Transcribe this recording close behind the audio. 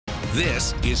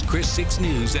This is Chris 6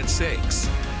 News at 6.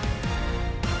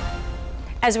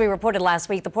 As we reported last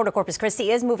week, the Port of Corpus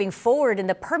Christi is moving forward in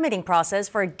the permitting process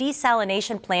for a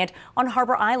desalination plant on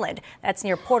Harbor Island. That's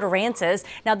near Port Aransas.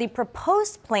 Now, the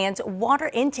proposed plant's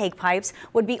water intake pipes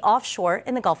would be offshore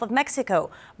in the Gulf of Mexico.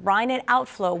 Brine and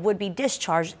outflow would be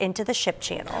discharged into the ship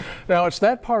channel. Now, it's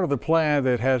that part of the plan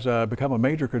that has become a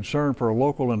major concern for a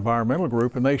local environmental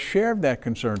group, and they shared that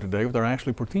concern today with our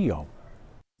Ashley Portillo.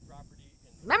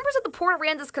 Members of the Port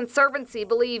Aransas Conservancy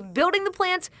believe building the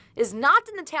plant is not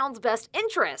in the town's best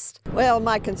interest. Well,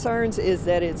 my concerns is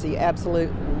that it's the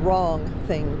absolute wrong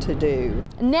thing to do.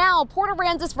 Now, Port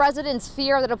Aransas residents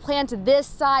fear that a plant this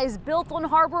size built on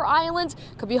Harbor Island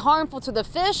could be harmful to the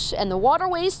fish and the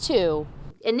waterways too.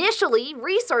 Initially,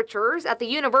 researchers at the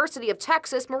University of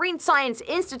Texas Marine Science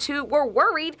Institute were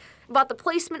worried about the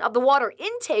placement of the water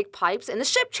intake pipes in the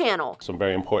ship channel. Some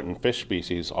very important fish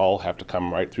species all have to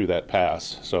come right through that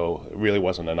pass, so it really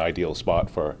wasn't an ideal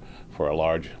spot for a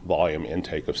large volume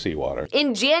intake of seawater.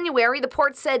 In January, the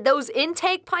port said those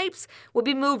intake pipes would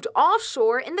be moved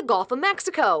offshore in the Gulf of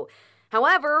Mexico.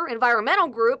 However, environmental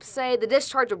groups say the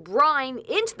discharge of brine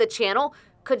into the channel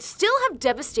could still have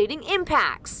devastating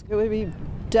impacts. It would be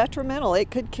detrimental.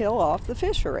 It could kill off the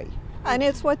fishery. And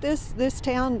it's what this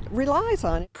town relies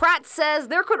on. Pratt says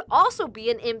there could also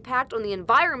be an impact on the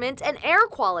environment and air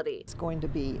quality. It's going to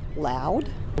be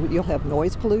loud. You'll have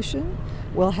noise pollution.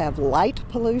 We'll have light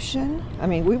pollution. I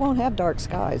mean, we won't have dark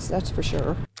skies, that's for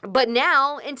sure. But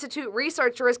now, Institute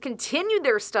researchers continued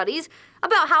their studies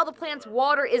about how the plant's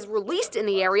water is released in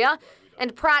the area.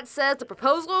 And Pratt says the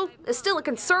proposal is still a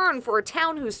concern for a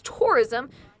town whose tourism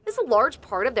is a large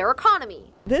part of their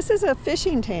economy. This is a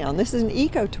fishing town. This is an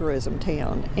ecotourism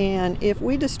town. And if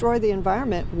we destroy the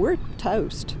environment, we're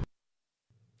toast.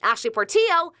 Ashley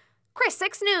Portillo, Chris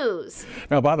 6 News.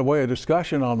 Now, by the way, a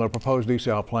discussion on the proposed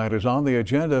desal plant is on the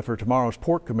agenda for tomorrow's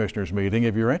Port Commissioners meeting.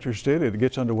 If you're interested, it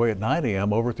gets underway at 9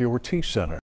 a.m. over at the Ortiz Center.